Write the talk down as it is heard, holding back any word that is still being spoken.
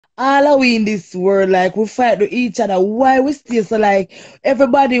all are we in this world, like we fight with each other. Why we still so like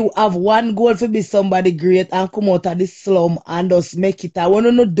everybody have one goal to be somebody great and come out of the slum and just make it. I want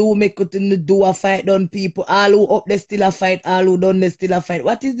to do make it in the do a fight down people. All who up they still a fight, all who down they still a fight.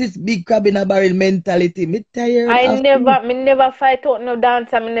 What is this big crab in a barrel mentality? Me tired of it. Me never fight out no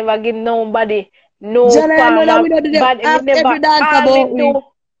dance, me never give nobody no Jana, you know form that of we don't do them. bad, me Ask never, every dance all about me we. do,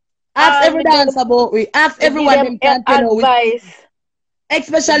 Ask all every me do, dance about we. Ask me give everyone them them can tell how we feel. advice.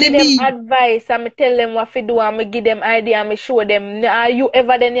 Me Especially give them me. advice and me tell them what to do and me give them idea and me show them. Are you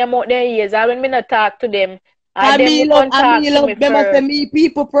ever then you out their ears? Or when me not talk to them, or them we come And talk me to love, me them must say first. me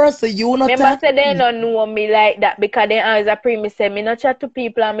people person, you not Remember talk say to they me. don't know me like that because they always a pre me say me not chat to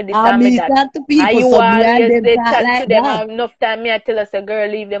people and me this And and me me that. talk to And people, you so me and always them they talk chat to like them that. and enough time me I tell us a girl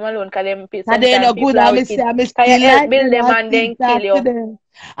leave them alone because Cause they sometimes no good, people are and me wicked. say, I Can you still help like build them, them I and still then kill talk to you? them.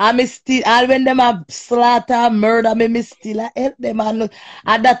 I me still, and when them a slaughter, murder me still I help them, and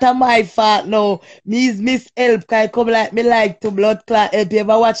that a my fault now. Me is miss help, cause I come like me like to blood clot help. You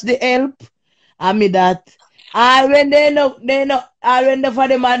ever watch the help? I me that. And when and when the for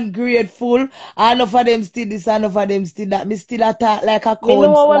them ungrateful, and enough of them still this, and enough of them still that, me still attack like a Me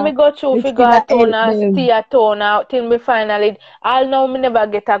know when counselor. me go through Me figure still a a town help and stay them. a town out till me finally all know me never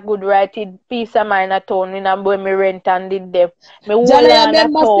get a good righted peace of mind a town in a boy me rent and did them. Me hold Jana, you on a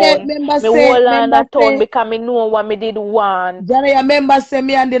town. Me hold on a remember town say, because me know what me did want. Jana, you remember say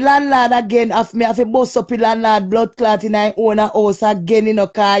me and the landlord again, of me have a bust up the landlord blood clot in our own house again,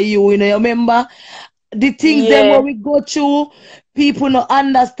 car you remember? The things them where Yeah. we go through, people no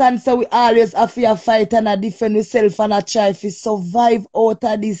understand, so we always have to fight and a defend ourselves and a try to survive out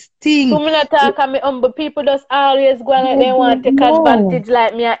of this To thing. me not talk and me humble people just always go like They they want don't to take know. advantage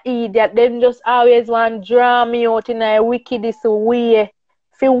like me a idiot. Them just always want draw me out in a wickedest way.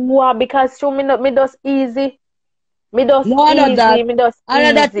 Feel what because to me not me just easy. No, I know that. Me just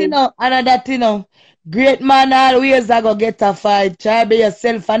Another thing, easy. no, another thing, no. Great man always a go get a fight. Try be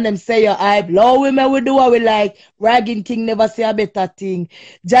yourself and them say your hype. Low women we do what we like. Bragging king never say a better thing.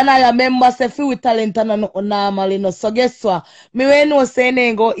 Jana, I remember say few with talent and no normal, you know. So guess what? Me when no say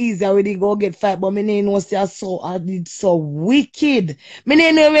ain't go easy, I really go get fight, but me ain't no say I did so wicked. Me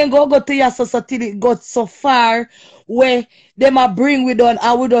ain't know when go to your so till it got so far where them a bring we done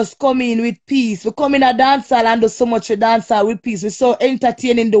and we just come in with peace. We come in a dance hall and do so much we dance hall with peace. We so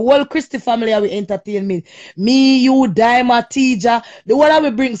entertaining. The whole Christy family are we entertainment. Me, you, Daima, Tija. The whole of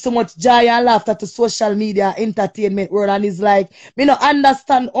we bring so much joy and laughter to social media entertainment world. And it's like, me no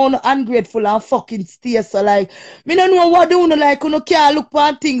understand how no ungrateful and fucking stay. So like, me no know what do you like. You no can't look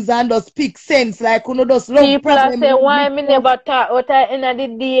for things and just speak sense. Like, you no just love People are problem, say love why mix me up. never talk out at the end of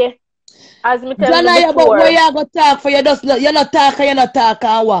the day. As me tell you Janaya, but where before. you go talk for you just you're not talking, you're not talking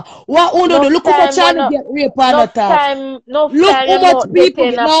and what? What uno do? Enough Look how much time time when you get rape and not talk. enough Look time how your much mouth get people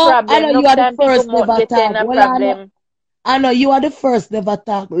in get a no, I problem. know you Enough are the time people first mouth never get in talk. a Well, problem. I know you are the first never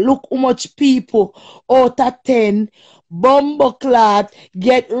talk. Look how much people out of 10 bumbo clot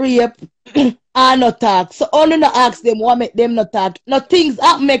get raped and not talk. So only not ask them what make them not talk. No things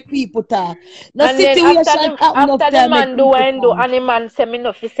that make people talk. No And then situation happen enough after the time make man do people and do talk. and the man say me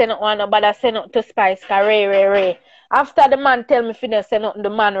no fi say nothing and nobody say nothing to Spice Ray. After the man tell me fi no say nothing, the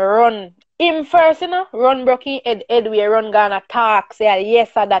man run. Him first, run broke him head way, run gonna talk, say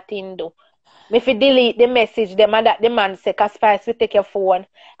yes or that thing do. Me fi delete the message them and that the man say cause Spice we take your phone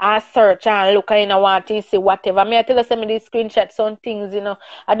and search and look and want to see whatever. Me I tell you say me the screenshot some things,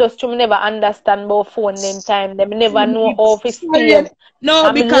 I just to me never understand about phone them time. Them never know how to Sorry. save. No,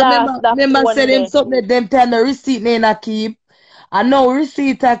 And me because lost that remember say phone them there. something them tell the receipt they not keep. And no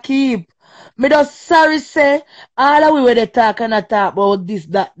receipt I keep. Me just sorry say all of we were they talk and I talk about this,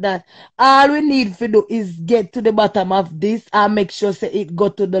 that. All we need to do is get to the bottom of this and make sure say it go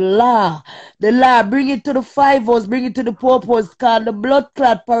to the law. The law, bring it to the five hours, bring it to the purpose called the blood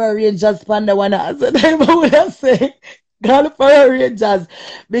clot Power Rangers Panda one answer. That's what I say. Call the Power Rangers.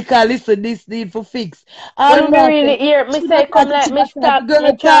 Because listen, this need for fix. All When we me know really say, hear me sugar say come talk, like me sugar talk. The stop girl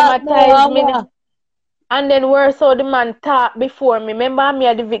me talk, no, traumatize me and then worse how the man talk before me. Remember me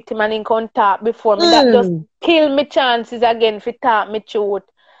are the victim and he come talk before me. That just Mm. kill me chances again for talk me truth.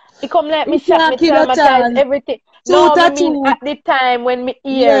 He come like me It shot can't me kill a traumatize chance. everything. Truth No, me or mean truth. at the time when me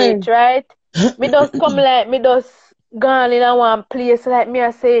hear Yeah. it, right? Me just come like me just gone in a one place like me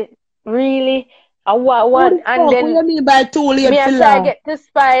I say, really? Who What the and fuck? What then you mean by too late me I for try laugh? get to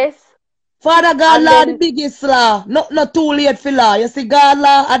Spice. Father God And law the then biggest law. Not too late for law. You see, God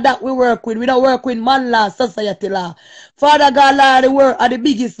law and that we work with. We don't work with man law, society law. Father God law the work are the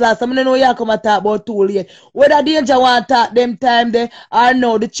biggest law. So I don't know you come and talk about too late. Whether danger want to talk them time there or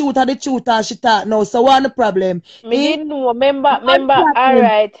no, the truth are the truth and she talk now. So what the problem? me didn't know. One Remember, problem.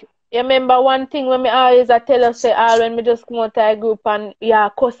 alright. You remember one thing when me always I tell us say all when me just come out of a group and yeah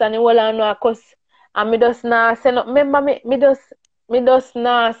cuss and you all know I cuss and me just nah say nothing. Remember me just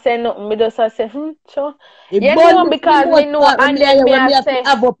nah say nothing. Me just I say sure. It You burn know me for the because me most know part when and me hear then you, me when I me have to say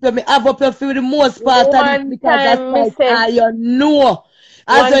have up you for the most part of this one because that's time me like say you know.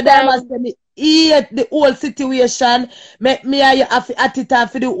 As one your diamond time say me hate the whole situation. Make me and you have to at it and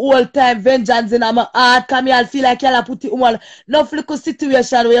for the whole time vengeance in my heart. Come here, I feel like y'all put it on. No little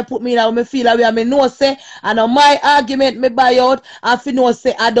situation where you put me in and me feel like where me know say and on my argument me buy out and fi know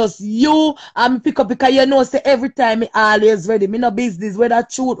say I just you and me pick up because you know say every time me always ready. Me no business whether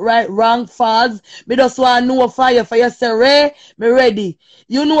truth, right, wrong, false. Me just want to know for you say Ray, me ready.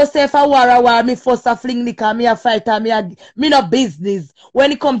 You know say if I war me first a fling liquor, me a fight and me no business.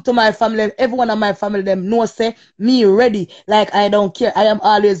 When it come to my family, everyone of my family them know say me ready. Like I don't care. I am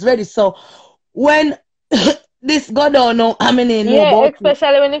always ready. So when this go down now, I mean know yeah, about it.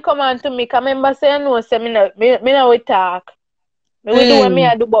 especially when it come on to me. 'Cause remember say you know say me no we talk. Me we do what me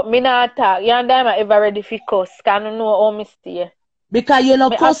Mm. I do, but me not talk. You and them are ever ready for cuss. 'Cause I don't know how me stay. Because you know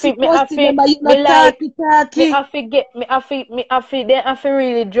Me have to, cussy, remember you me not like, me talky. have to get, they have to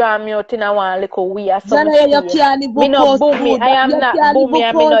really draw me out in a one little way or some Jana, you stay. can't Me even no cuss boomy, good. I am You not can't boomy even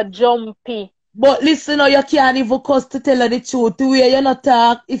and me cuss. no jumpy. But listen, now you can't even cuss to tell her the truth. The way you not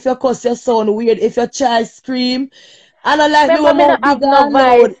talk, if you cuss, you sound weird. If your child scream, I don't like me Remember when me no mouth big have no and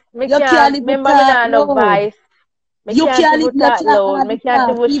loud. voice. Me You can't can't, even remember me no talk have no loud. voice. Me can't even You talk can't loud. Me hardly can't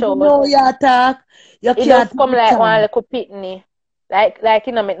talk. even Even shout. though you talk, you It can't just come even like one talk. little pitney. Like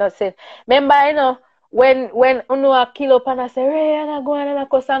you know make no sense. Remember, when uno a kill up and I say, Ray, and I go and I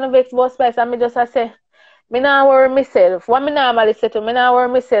cuss and I vex boss spice and me just I say, me not worry myself. What me normally say to me not worry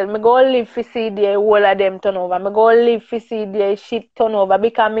myself. Me go live for see the whole of them turn over. Me go live for see the shit turn over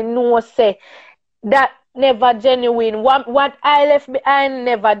because me know say that never genuine. What I left behind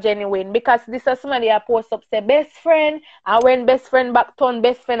never genuine because this is somebody I post up say best friend and when best friend back turn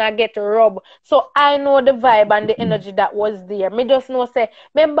best friend I get robbed. So I know the vibe and the energy that was there. Me just know say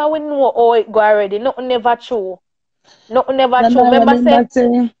remember we know how it go already. Nothing never true. Nothing never And true. I remember saying,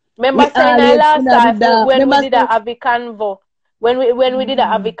 Remember we saying I always last in the time dark. when we Remember did a saying, Avi Convo. When we did a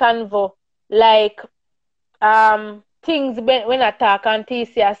Avi Convo, like things when I talk and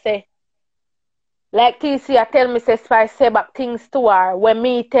TC I say like TC I tell me say Spice say back things to her when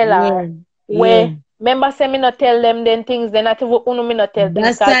me tell yeah, her yeah. where remember say me not tell them then things then not even uno me not tell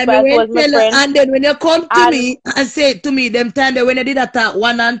things That's cause time I Spice was went my tell her, friend and then when you come to and me and say to me, them time that when I did attack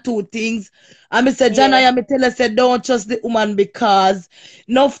one and two things, and me say, John, yeah. I me tell her, say, don't trust the woman because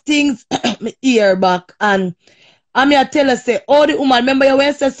enough things me hear back. And me I tell her, say, oh, the woman, remember you when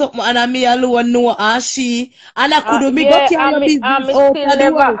you say something and I me alone know and she, and I could me go Yeah, carry your and business me out still of the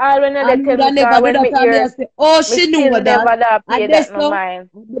never world. all when they And me tell would me have so never do when that. me And me I hear say, oh, me she still knew that. never that pay And this that no so, mind.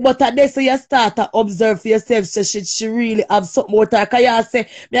 but at this so you start to observe for yourself, so she really have something more to. Cause you say,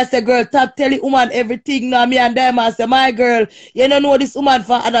 me I say, girl, stop telling woman everything now. Me and them I say, my girl, you don't know this woman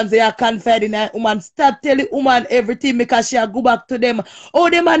for Adams, you confide in that woman. Stop telling woman everything because she go back to them. Oh,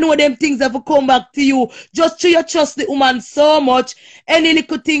 them I know them things have come back to you. Just to you trust the woman so much. Any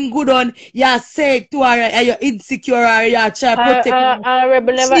little thing good on, you say it to her and you're insecure or you try to protect her. I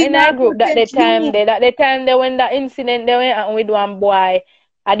rebel never She in a not group protect you. that the time they when that incident they went on with one boy.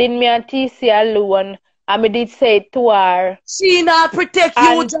 I didn't me and TC alone and me did say it to her. She not protect you,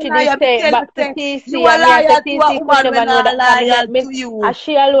 And she did Janaya. Me say it tell you, back to say, you TC a and me I say liar to a TC could woman never when know not that cause loyal to as you.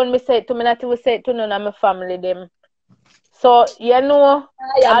 she alone me say it to me not even say it to none of my family them. So you know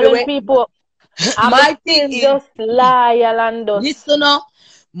Liar, all me when when, people I'm my thing still is, just loyal and just listen now,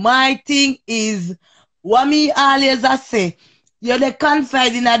 my thing is, what me always I say, you're the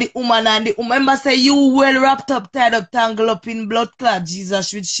confide in the woman and the woman. Remember say you well wrapped up, tied up, tangled up in blood clot,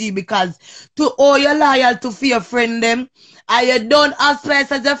 Jesus with she, because to all your loyal to for your friend them, and you don't aspire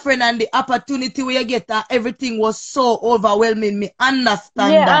as a friend and the opportunity where you get that everything was so overwhelming. Me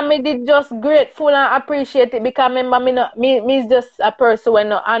understand yeah, that. and me did just grateful and appreciate it because remember me is just a person when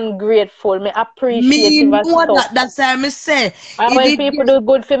not ungrateful. Me Me appreciative and know stuff. that. That's why I say And it when did people get do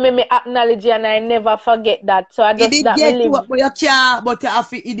good for me, me acknowledge it and I never forget that. So I it just did that me get to live. but you can't but you have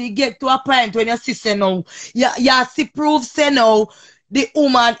to, it did get to a point when you see say no. You see proof say no. the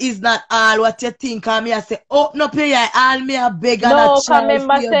woman is not all what you think. And me I say, open up your eye, all me a beg and a No, cause try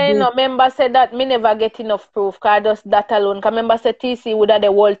for member your say best. no, member said that me never get enough proof, cause just that alone. Cause member say TC would have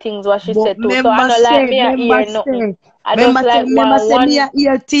the whole things what she But said too. So I no like me a hear nothing. I just like remember say me one a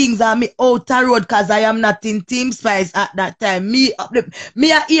hear things and me out the road cause I am not in Team Spice at that time. Me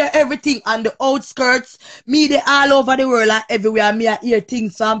a hear everything on the outskirts, me they all over the world and everywhere. Me a hear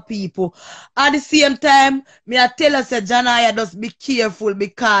things from people. At the same time, me a tell her say Janaya just be careful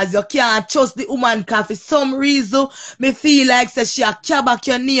because you can't trust the woman cause for some reason me feel like say she a care back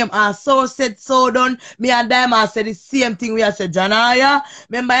your name and so said so done. Me and Diamond said the same thing we a say Janaya.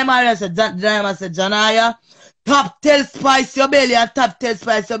 Remember him already said Diamond said Janaya. Top tell Spice your belly and top tell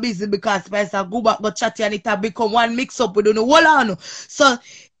Spice your business because Spice a go back go chatty and it have become one mix up with the whole on. So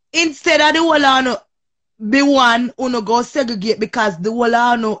instead of the whole on be one who no go segregate because the whole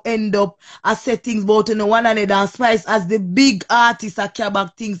no end up as say things about one another and Spice as the big artist a care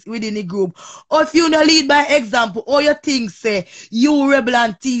about things within the group. Or if you no lead by example, all your things say you Rebel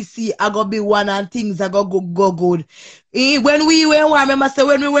and TC are gonna be one and things are gonna go good. When we were war, remember say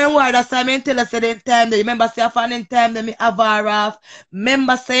when we were war, that's why I tell us that time they remember say I found time that me have her off.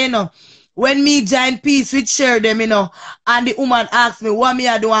 Remember say when me join peace with share them, and the woman asked me what me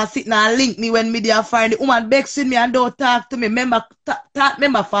I do and sit and link me when me there find the woman begs with me and don't talk to me. Remember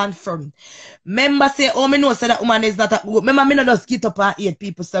remember fan from. Remember say, oh me know say that woman is not a good. Remember me not just get up and hate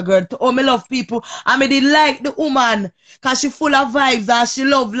people, so girl. Oh me love people. And me did like the woman cause she full of vibes and she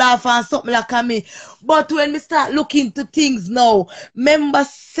love laugh and something like me. But when me start looking to things now, remember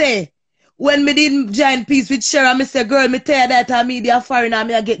say when me didn't join peace with Sharon, me say, girl, me tell you that I'm media foreign and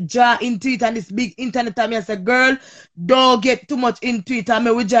me I get draw into it and this big internet and me I say, girl, don't get too much into it and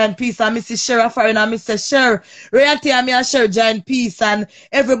me we join peace and me see Sharon foreign and me say, sure, reality and me and Sharon join peace and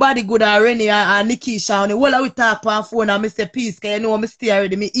everybody good and Rennie and Nikisha and well we talk on phone and me say peace cause you know me stay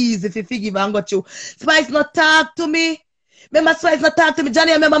already, me easy if you forgive and got you. Spice not talk to me. Remember Spice not talk to me.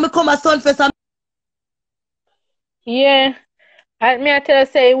 Johnny, remember me come a Sunfest and yeah. I tell her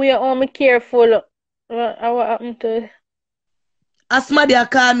say we are only careful. What happened to somebody a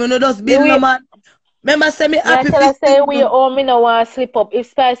call me, no just the build no way man. Remember say me me I happy tell for her say sing. we all me no want slip up. If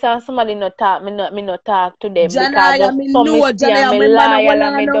Spice and somebody no talk, me not talk to them because Janaya, just me some know, mystery and Janaya, me remember no loyal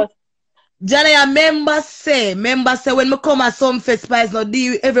and wala me no. just Janaya, member say, when me come at some fest spice, no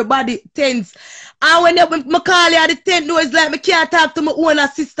deal with everybody tense. And when me call you at the tent, no, it's like me can't talk to my own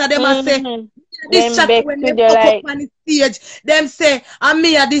sister. Them I say, this them chat vex when with them you up like on the stage, them say, and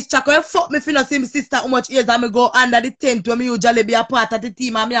me at this chat, when fuck me finna see my sister how much years and me go under the tent when me usually be a part of the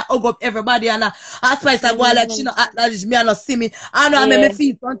team and me I hug up everybody and Spice I go like she no acknowledge me and not see me. I know I make me yeah.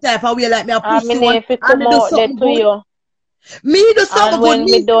 feel some type of way like me a And me pussy one need to and me come do out there something to good. you. Me do something And good, when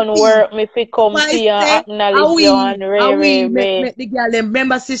me me done see. work, me fi come to Spice you and say, acknowledge you and make the girl them.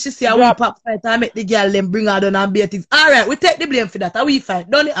 Remember, see, she say, we drop. pop fight and make the girl them bring her down and beat things. All right, we take the blame for that. We fight,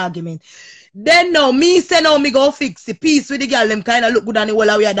 don't the argument. Then now, me say now me go fix the peace with the girl them kind of look good on the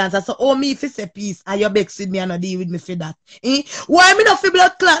whole we are dancer. So, oh, me if you say peace and you vex with me and not deal with me for that. Eh? Why me not feel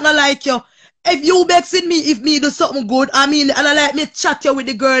blood clot not like you? If you vex with me, if me do something good, I mean, and I like me chat you with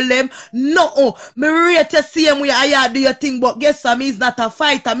the girl them, no, me rate you same way I do your thing, but guess what, me is not a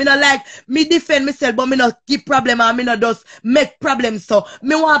fighter. Me not like, me defend myself, but me not give problem and me not just make problems. So,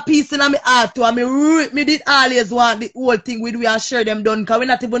 me want peace in my heart too, and me did always want the whole thing with we and share them done, because we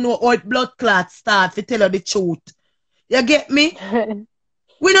not even know how it blood clot start, to tell you the truth. You get me?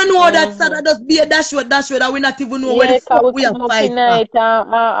 We don't know that, so that just be a dashwood, and we not even know where the Yeah, cause fuck we we are come up fight in for. it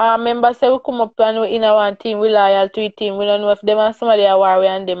and I remember say we come up and we in a one team, we loyal to a team. We don't know if them and somebody are war we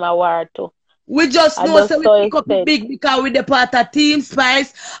and them are war too. We just I know just so we so pick it up the said. big because we the part of Team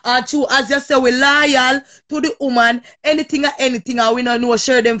Spice and true as you say we loyal to the woman, anything and we don't know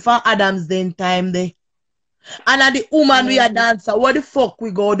share them from Adams then time there. And at the woman we are dancer, what the fuck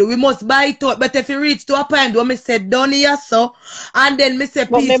we go do? We must buy it out. But if you reach to a point where me say done here so and then me say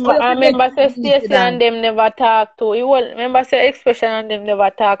But peace, oh you I forget remember say me for Stacey that. and them never talk too. You will remember say expression and them never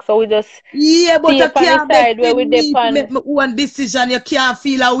talk. So we just Yeah, but stay you upon the can't beg side where with we me to make depend. my own decision. You can't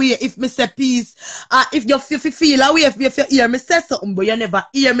feel away if me say peace. If you feel away, if you hear me say something, but you never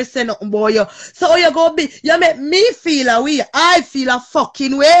hear me say nothing, boy. You. So how you go be? You make me feel away. I feel a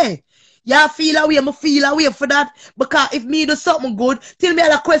fucking way. You feel away, me feel away for that. Because if me do something good, till me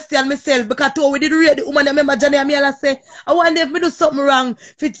a question myself. Because to we did read the woman, I remember Johnny and me I say, I wonder if me do something wrong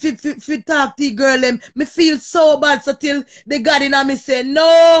fit talk to the girl them. Me feel so bad. So till the God in me say,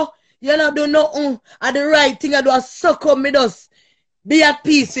 no, you not do nothing. And the right thing I do is suck up me just. Be at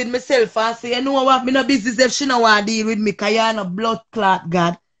peace with myself and say, you know what, me no business if she no want to deal with me, because you're no blood clot,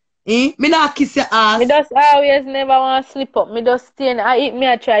 God. Me not kiss your ass. Me just always never want to slip up. Me just stay in.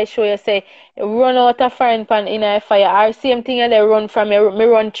 I try show you say run out a frying pan in a fire. Or same thing they run from me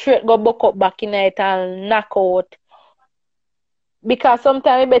run straight go buck up back in it and knock out. Because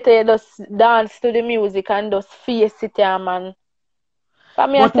sometimes better you just dance to the music and just face it, yeah, man. But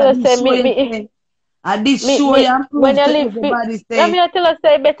me I But tell at you this say show you say, at this show you when prove you to live everybody yeah, me say, I tell you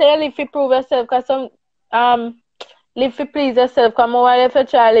say better you live to prove yourself because some live to please yourself. Come on, if you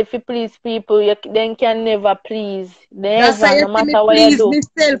try live to please people, you then can never please. that's why Never, you no see me matter what you please do.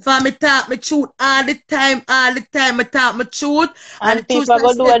 myself and me talk my truth all the time, me talk my truth. And the And truth people shall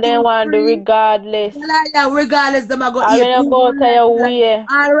go do set what they you want to do free. regardless. Well, yeah, regardless, them I go Or eat. when you Who go go out of like your we like? way.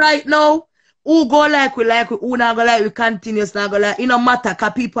 All right now, who go like we, who not go like we continuous not go like. It no matter,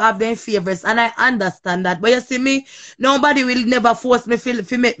 cause people have their favorites, and I understand that. But you see me, nobody will never force me feel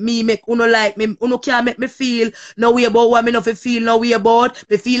fi make me make uno like me. Uno can't make me feel no way about what me no fi feel no way about.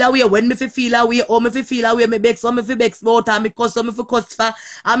 Me feel away when me fi feel away, or me fi feel away. Me bex, or me fi bex about, and me cuss, or me fi cuss for.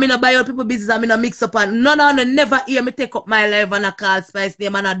 I mean, I buy out people business, I mean, I mix up, and no, never hear me take up my life and I call Spice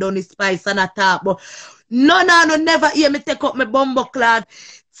name and I done the Spice and I talk, but no, never hear me take up my bumbo clad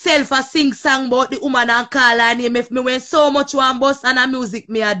self a sing song about the woman and call her name if me went so much one bus and a music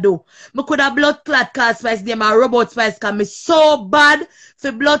me a do. Me could have blood clad call Spice name a robot Spice cause me so bad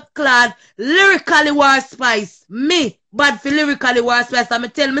for blood clad lyrically war Spice. Me bad for lyrically war Spice. And me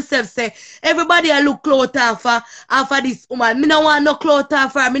tell myself say everybody I look close after this woman. Me no want no close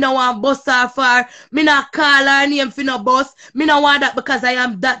off her. Me no want bust her for her. Me not call her name for no bus. Me no want that because I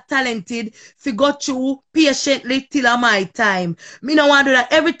am that talented to go through patiently till my time. Me no want to do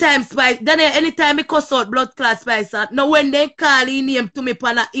that every time Spice. Then anytime me cuss out blood class Spice. No when they call in name to me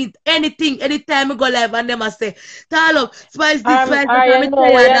pana anything, anytime I go live and them I say, Talo, Spice this, Spice that I'm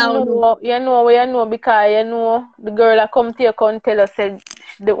tired now. You know because you know the girl that come to you come tell us said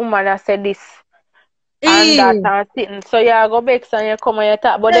the woman that said this and that Eh. and sitting. So you go back and you come and you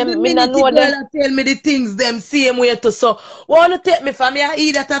talk. But Every them me not minute the know them. girl tell me the things them same way to so. Wanna take me from me? I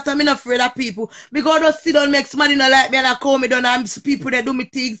eat that after me not afraid of people. Because just sit down make somebody not like me and I call me down and people that do me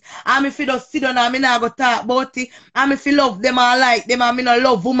things. And me feel just sit down and me not go talk about it. And me feel love them and like them and me not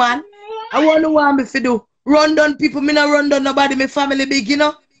love woman. I want me feel do. Run down people, me not run down nobody, me family big, you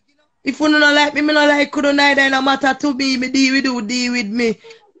know. If you don't like me not like couldn't neither no matter to me deal with me.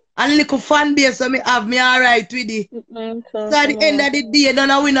 And little fan base so me have me alright with it. So at the end of the day,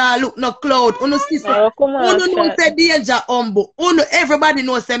 don't we not look no cloud. Uno see say, uno know say danger humble. Uno everybody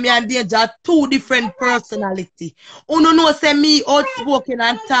knows say me and danger are two different personality. Uno know say me outspoken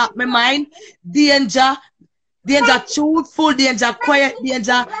and talk my mind. Danger truthful, danger quiet,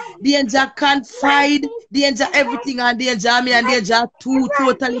 danger confide, danger everything and danger me and danger two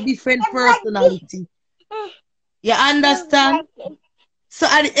totally different personality. You understand? So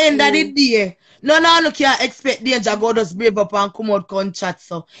at the end of the day, no can expect danger go just brave up and come out come chat.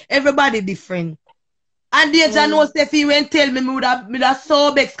 So everybody different. And danger knows if he went tell me would have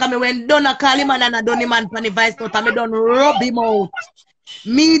so vex come when done a call him and I done him and pan the vice note and me done rub him out.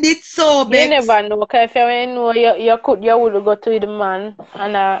 Me did so vex. You never know, because if you know you would go to the man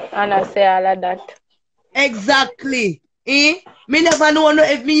and I say all of that. Exactly. Me never know no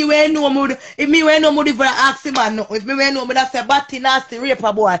if me when no mood if me when no mood for ask him man no if me when no mood say batty nasty rape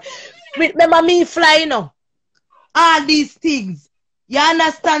a boy. Remember me fly you know. All these things. You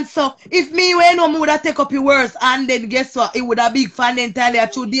understand? So if me when no mood take up your words and then guess what? It would have big fan entirely a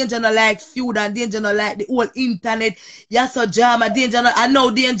true danger no like feud and danger no like the whole internet. Yes so drama danger no I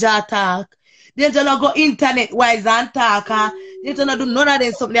know danger talk. Danger no go internet wise and talk. Danger no do none of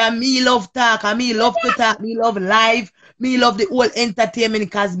them something and me love talk and me love to talk, me love live, me love the whole entertainment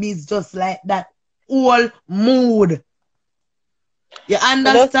because me is just like that whole mood. You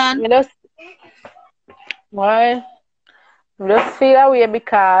understand? Why? I just feel away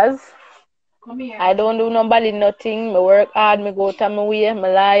because I don't do nobody nothing. Me work hard, me go to my way, me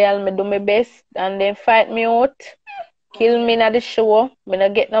loyal, me do my best, and then fight me out, kill me at the show. Me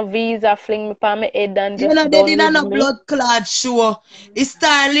not get no visa, fling me on my head and just You know, they don't didn't leave no me. blood clot show. It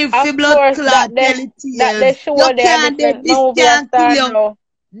start live Of for blood course, clot, tell it that they tales. show You they are can't, different this movie can't kill star you. now.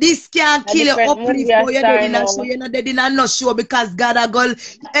 This can't A kill you different uplift movie for you star dead in a show. now. You know they didn't no show because God are going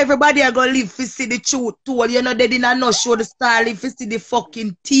everybody are gonna live to see the truth too. You know they didn't no show the star live to see the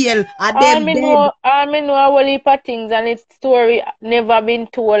fucking tail and them dead. All me know a whole heap of things and its story never been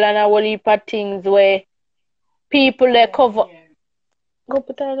told and a whole heap of things where people they cover go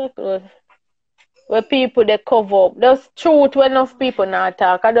put on the clothes. Where people they cover up. There's truth when enough people not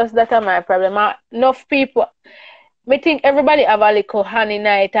talk. I just that's my problem. Enough people me think everybody have a little honey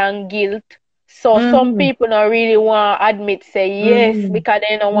night and guilt. So some people don't really want to admit, say yes, because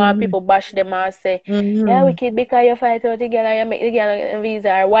they don't want people bash them and say, yeah, wicked because you fight out the girl and you make the girl get a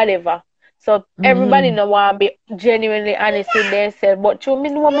visa or whatever. So everybody no want to be genuinely honest with themselves. But you me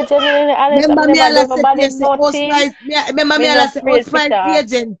know me genuinely honest. Remember I'm me never Allah do say nobody nothing. Spice. Remember me Me Allah not say afraid to Spice talk.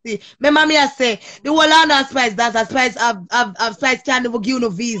 agency. Remember me I say the whole land of Spice that a Spice have Spice can't even give you no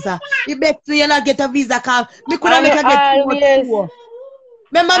visa. You bet you not get a visa cause me could have And make a get too much tour.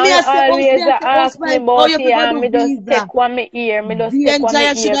 Remember me I say always Spice, ask me how about you it figure and do me just visa? take one me ear. Me just The take one me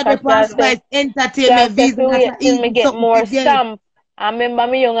entire should ear have because the Spice she entertainment say visa fi that's wait a till me easy get something more to get. stamp. And remember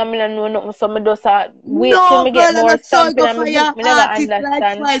me young and me don't know nothing, so me just wait till No, me get girl, and more that's so you stamp go in my book. fire Me never artists like understand.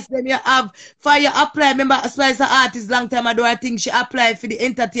 Spice. Them you have fire apply. Remember, Spice a artist long time ago. I think she applied for the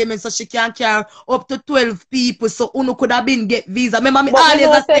entertainment so she can carry up to 12 people. So Uno could have been get visa. Remember me But me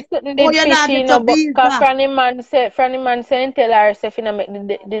always know I say say, something oh, did you not fishy, you get know, a but cause visa. Franny man say tell her say finna make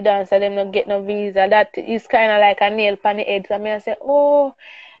the dancer them not get no visa. That is kinda like a nail pan the head. So me I say, oh,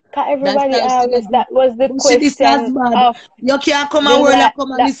 cause That's everybody how she always get it. that was the But she this as question bad. of You can't come the and world and like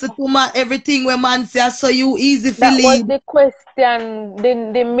come and that. listen to my everything when man say so you easy to That was lead. the question, the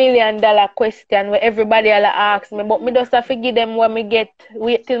 $1,000,000 question where everybody all ask me, but me just have to give them when me get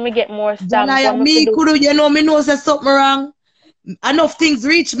wait till me get more stamp. Janaya, What me fi me do? could me know say something wrong. Enough things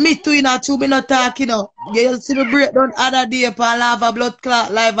reach me too, you know, to me not talk, you know. You see me break down other day upon lava blood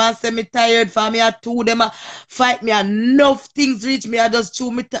clot live and say me tired for me at two them fight me. Enough things reach me. I just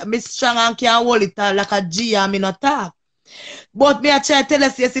chew me strong and can't hold it like a G and me not talk. But me I try to tell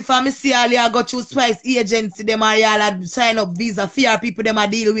us yes, if I me see all you go through Spice agency, them are all sign up visa fear people them a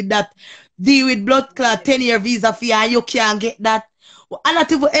deal with that. Deal with blood clot 10-year visa fee and you can't get that. And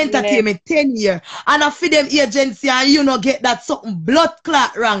not even Yeah. entertainment 10 year. And I feed them agency and you know get that something blood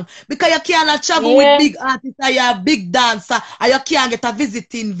clot wrong. Because you cannot travel with Yeah. big artists and you're a big dancer and you can't get a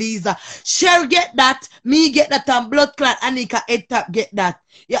visiting visa. Cheryl get that, me get that and blood clot Anika head top get that.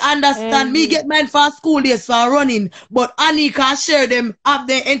 You understand? Me get mine for school days for running, but Anika and share them have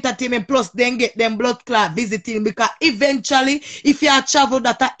their entertainment plus then get them blood clot visiting because eventually if you travel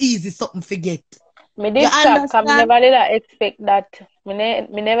that are easy something forget. Me You did shock, cause me understand? never did I expect that. Me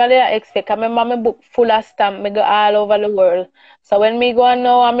never did I expect. I remember my book full of stamp. Me go all over the world. So when me go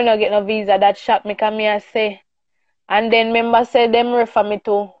now, I me not get no visa. That shocked me, cause me I say. And then member say them refer me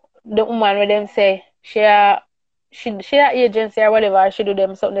to the woman where them say she a agency or whatever she do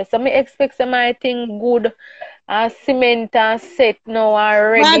them something. So me expect some my thing good and cement and set now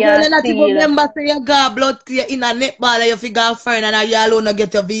and My ready girl, and you not even seal. remember say you got blood clear in a netball and you figure foreign and you alone not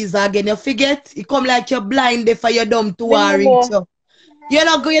get your visa again. You forget? It come like you're blind if you're dumb to Me no reach go. you. You're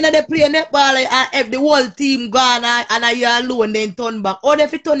not going to play netball and if the whole team gone and you alone then turn back. Or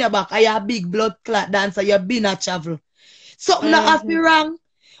if you turn your back, are you a big blood clot dancer, you've been a travel. Something not have to wrong.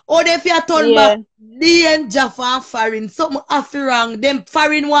 Or if you turn Yeah. back, danger for foreign. Something have to wrong. Them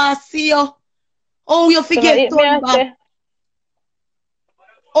foreign want to see you. Oh, you So forget me turn I back. say,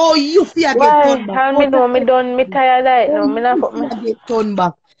 Oh, you fear get why? turned back. And me Out of know me done me tired right oh, now. Me not you fuck me. fear get turned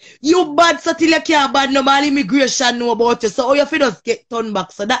back. You bad so till you can't bad no man immigration know about you. So how you feel just get turned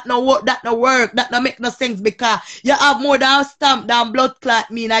back. So that no work, that no make no sense because you have more than stamp than blood clot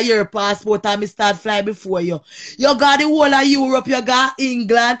mean a year passport and me start fly before you. You got the whole of Europe, you got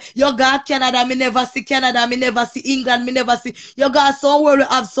England, you got Canada, me never see Canada, me never see England, me never see. You got somewhere we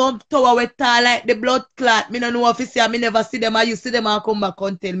have some tower with tall like the blood clot. Me no know if you see, me never see them. I you see them and come back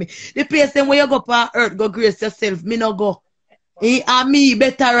and tell me. The place them where you go on earth, go grace yourself. Me no go. And me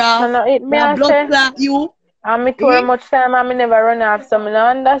better So off. no, it me That I blood say, clot you. and me too Eh? much time and me never run off, so me no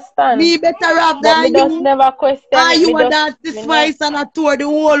understand. Me better off But me than just you. never question And it. you Me are just that the me not. spice and a tour the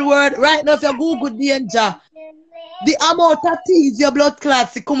whole world. Right now, if you Google danger, the amount of things your blood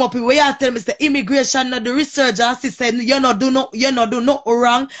clots come up with, where you tell me say immigration, not the research assistant, you not do nothing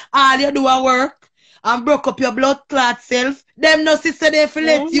wrong. All you do is work and broke up your blood clot self. Them no sister they feel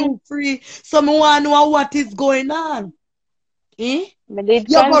let you free. So me want to know what is going on. Eh? Me did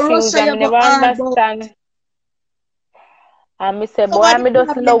You go confused Russia, and you me go never hard, but understand. And me say, so boy, what the me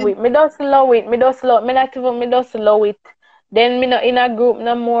just love problem? it. Me just love it. Me just love. Me not even. Me just love it. Then me not in a group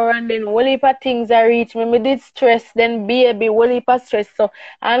no more, and then whole heap of things I reach me. Me did stress. Then baby, whole heap of stress. So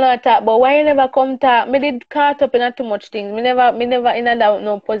I know I talk, but why you never come talk? Me did caught up in a too much things. Me never in a doubt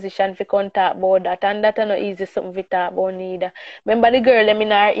no position for come talk about that, and that are no easy something to talk about neither. Remember the girl them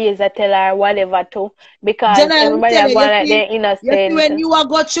in her ears, I tell her whatever too, because Jenna, I will everybody tell are you, going like they're you see innocent. when you are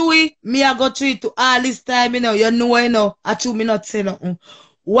go through it, me I go through it to all this time, you know, I true me not say nothing.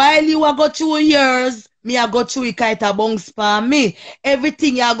 While you are go through yours, Me I go through it kind of bounce for me.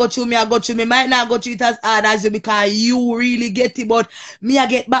 Everything you go through, me I go through. Me might not go through it as hard as you because you really get it, but me I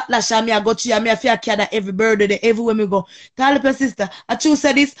get backlash and me I go through and me I feel carry that every birthday, everywhere me go. Tell your sister, I choose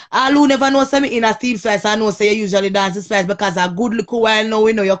say this, all who never know say me in a team slice, I know say you usually dance the slice because a good little while now,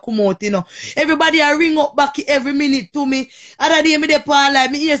 you know, you come out, you know. Everybody I ring up back every minute to me. Other day me dey pan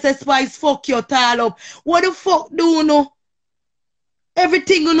like me hear say Spice fuck your tall up. What the fuck do you know?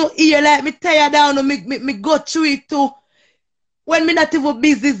 Everything you know here, like me tired down, me go through it too. When me not even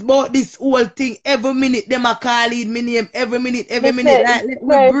business about this whole thing, every minute them a call in me name, every minute, like let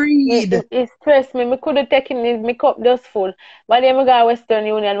me breathe. It stressed me. Me could have taken it, my cup just full. But then I go Western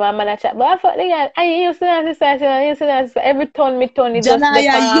Union, one man a chat. But I thought the girl, I used to dance this, I used to dance this. Every turn me turn, it just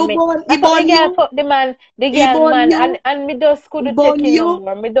Janaya, you me. born, I thought the girl fuck the man, the girl man, and me just couldn't take it no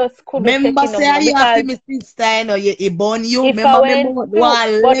more. Me just couldn't take remember it no say more you have to because me sister, you know, you born you. if Remember I me went one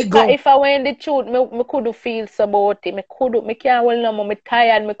through, but Lego. if I went the truth, me could feel so about it. Me can't hold no more. Me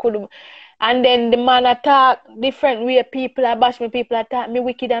tired. Me could. And then the man attack different way. People are bash me. People attack me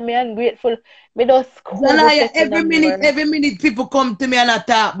wicked and me ungrateful. Me just couldn't take it no more. Every minute people come to me and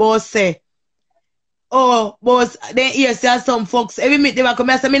attack, boss say. Oh, boss, then here say some folks. Every minute they will come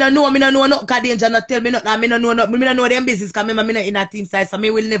and say, me no know no cause danger not tell me nothing. Me no know them business cause me not in a team size. So me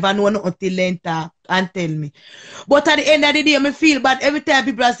will never know nothing till they talk and tell me. But at the end of the day, me feel bad every time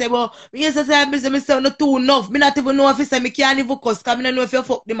people say, well, yes, I say I'm busy, me say no too enough. Me not even know if you say me can't even cuss cause me no know if you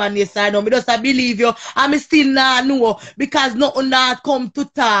fuck the man yes or no. Me just I believe you and me still not know because nothing not come to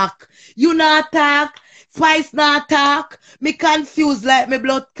talk. You not talk, Spice not talk. Me confused like me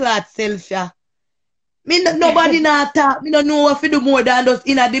blood clot self, yeah. Nobody not talk. Me don't know what to do more than just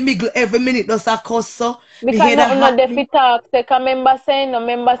in the middle every minute just a cuss so. Because nothing not defi talk. Say, cause member say no,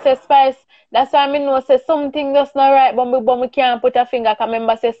 member say Spice. That's why I know say something just not right, but me can't put a finger. Cause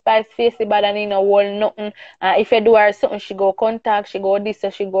member say Spice face it bad and in a wall nothing. If you do her something, she go contact, she go this,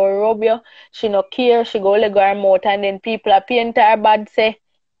 she go rub you. She no care, she go leg her mouth, and then people are paint her bad say.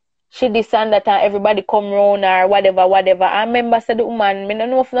 She this and that and everybody come round or whatever. I remember said the woman, me don't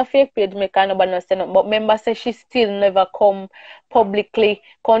know if no fake page me can nobody no say nothing, but remember say she still never come publicly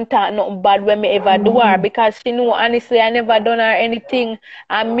contact nothing bad when me ever do her because she know honestly I never done her anything.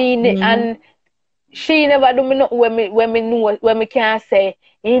 I mean and she never do me nothing when me know when me can't say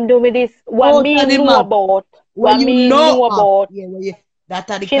him do me this what me know about. What me know about. Yeah. That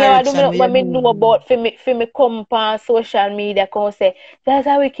are the she never do me when me know about for me come on social media come say that's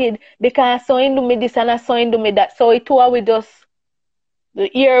a wicked because so him do me this and so him do me that. So it was we just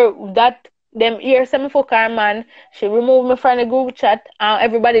hear that them hear some fuck her man. She removed me from the group chat and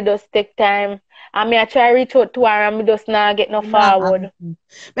everybody just take time. And me I try reach out to her and me just not get no forward.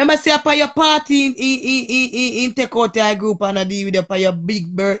 Remember say upon your party in take out your group and deal with upon your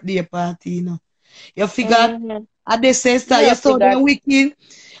big birthday party, you know. You figure and they say start you saw them wicked.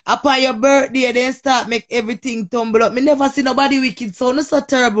 Upon your birthday, then start make everything tumble up. Me never see nobody wicked, so no so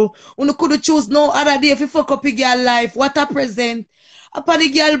terrible. You could choose no other day if you fuck up a girl life. What a present. Upon the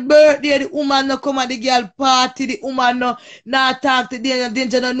girl birthday, the woman no come at the girl party, the woman no not talk to the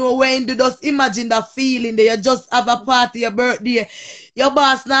danger no know when to just imagine that feeling there. You just have a party, your birthday. Your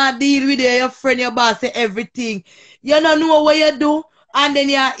boss not deal with it, your friend, your boss say everything. You don't know what you do. And then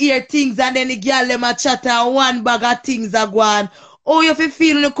you hear things and then the girl them a chat and one bag of things are going. Oh, you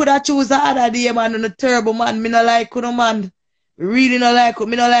feel you could have choose the other day, man, on a turbo, man. Me no like you, no, man. Really no like you.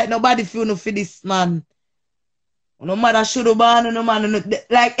 Me no like nobody feel no for this, man. No matter should have been, no man. No,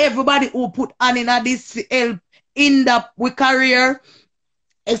 like everybody who put on in this help in the with career,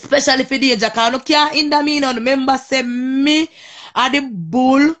 especially for the age, no care in the me, no remember say me are the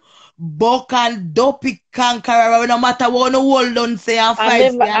bull. Buck and dopey conqueror, no matter what no hold on say and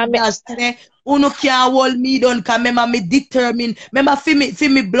fight and dash say, uno can't hold me down, cause remember me determined. Remember for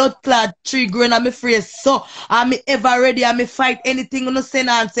me blood clot trigger and me phrase so and me ever ready and me fight anything uno say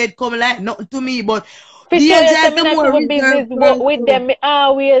and said come like nothing to me, but DHQ me not even business but with them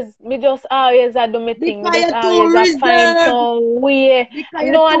me just always I do my thing. Me just always I find some way.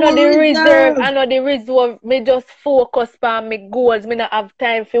 No, I know the reserve. I know the reserve. Me just focus on my goals. Me not have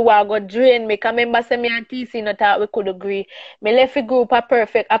time for what go drain me. Cause remember say me and TC not thought we could agree. Me left the group a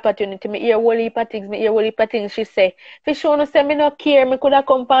perfect opportunity. Me hear whole heap of things. Me hear whole heap of things she say. For sure no say me no care. Me coulda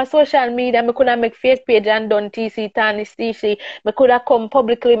come on social media. Me coulda make fake page and done TC Tanis TC. Me coulda come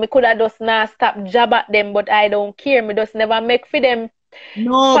publicly. Me coulda just not stop jab at them. But I don't care. Me just never make for them.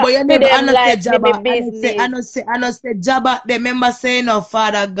 No, but you never like say jabba. I know say jabba. Remember saying no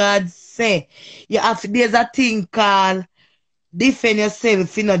Father God say you have there's a thing called defend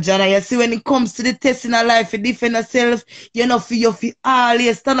yourself, you know, Jana. You see, when it comes to the test in our life, you defend yourself, you know, you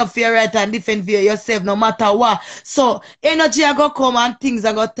always stand up for your right and defend for yourself no matter what. So, energy are going to come and things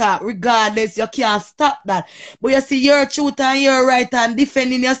are going to talk, regardless, you can't stop that. But you see, you're truth and you're right and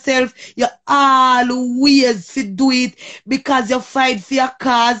defending yourself, you always fit do it because you fight for your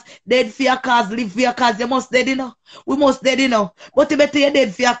cause, dead for your cause, live for your cause. You must dead, you know. We must dead, you know. But you better you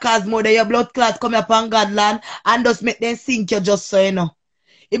dead for your cause more than your blood clot come upon God land and just make them sink you just so, you know.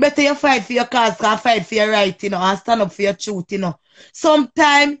 You better you fight for your cause and fight for your right, you know, and stand up for your truth, you know.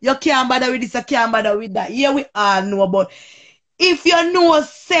 Sometimes you can't bother with this, you can't bother with that. Yeah, we all know, but if you know,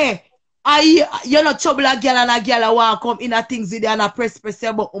 say, you're not trouble a girl and a girl want come in a things with you and a press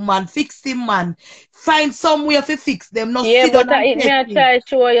about man. Fix him, man. Find some way to fix them. Not Yeah, sit down but and it may I try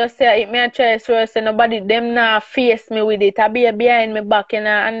show you say it may I try show you say nobody them now face me with it. I be behind me back, you know,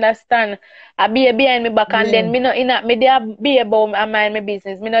 understand. I be behind me back and then me no in me there be about I mind my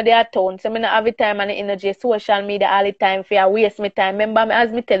business. Me no there town. So me no have the time and the energy social media all the time for waste my time. Remember me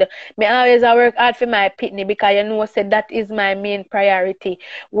as me tell you, me always I work hard for my pitney because you know say that is my main priority.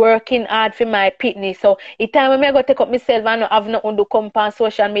 Working hard for my pitney. So the time when I go take up myself and not have nothing to come on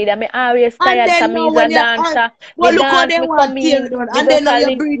social media, me always tired because me is a dancer. well, Me look how dance, they me want come to tear in, it down. me And then just now a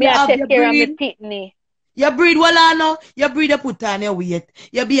you live, breed, me you a have take your care of me breed. pitney. You breed well I know. You breed you put on your weight.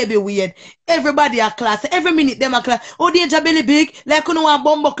 Your baby weight. Everybody a class. Every minute them a class. Oh, they just belly big. Like you know one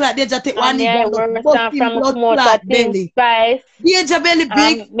bumbo clot. They just take one And me nigga I and just worse bust than him from blood come out a clot thing belly. spice. Deja belly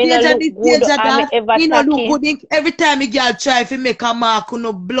big, And me no Deja look this, good Deja and me that. ever You know look tacky. good. Every time a girl try to make a mark,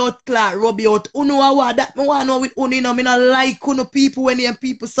 no blood clot rub you out. You know what that me want know with you know me not like people when you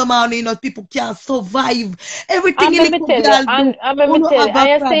people somehow you know people can't survive. Everything And in let the me tell you, girl do, and let me you tell you, have a and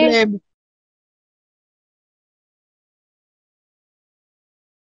you see, problem.